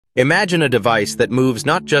Imagine a device that moves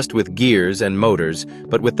not just with gears and motors,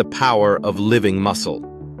 but with the power of living muscle.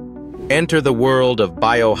 Enter the world of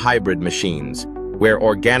biohybrid machines, where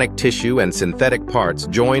organic tissue and synthetic parts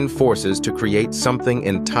join forces to create something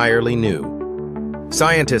entirely new.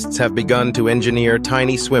 Scientists have begun to engineer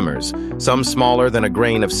tiny swimmers, some smaller than a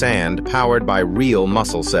grain of sand, powered by real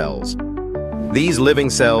muscle cells. These living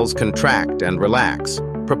cells contract and relax,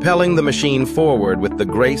 propelling the machine forward with the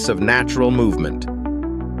grace of natural movement.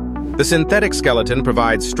 The synthetic skeleton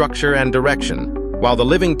provides structure and direction, while the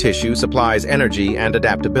living tissue supplies energy and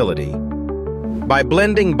adaptability. By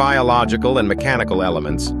blending biological and mechanical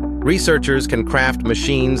elements, researchers can craft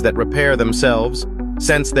machines that repair themselves,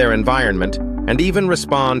 sense their environment, and even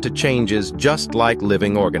respond to changes just like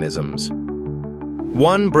living organisms.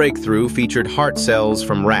 One breakthrough featured heart cells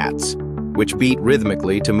from rats, which beat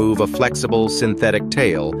rhythmically to move a flexible synthetic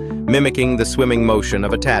tail, mimicking the swimming motion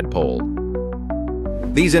of a tadpole.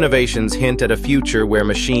 These innovations hint at a future where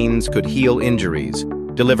machines could heal injuries,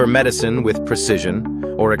 deliver medicine with precision,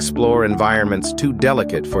 or explore environments too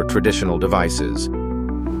delicate for traditional devices.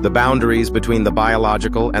 The boundaries between the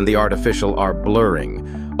biological and the artificial are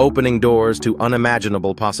blurring, opening doors to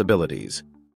unimaginable possibilities.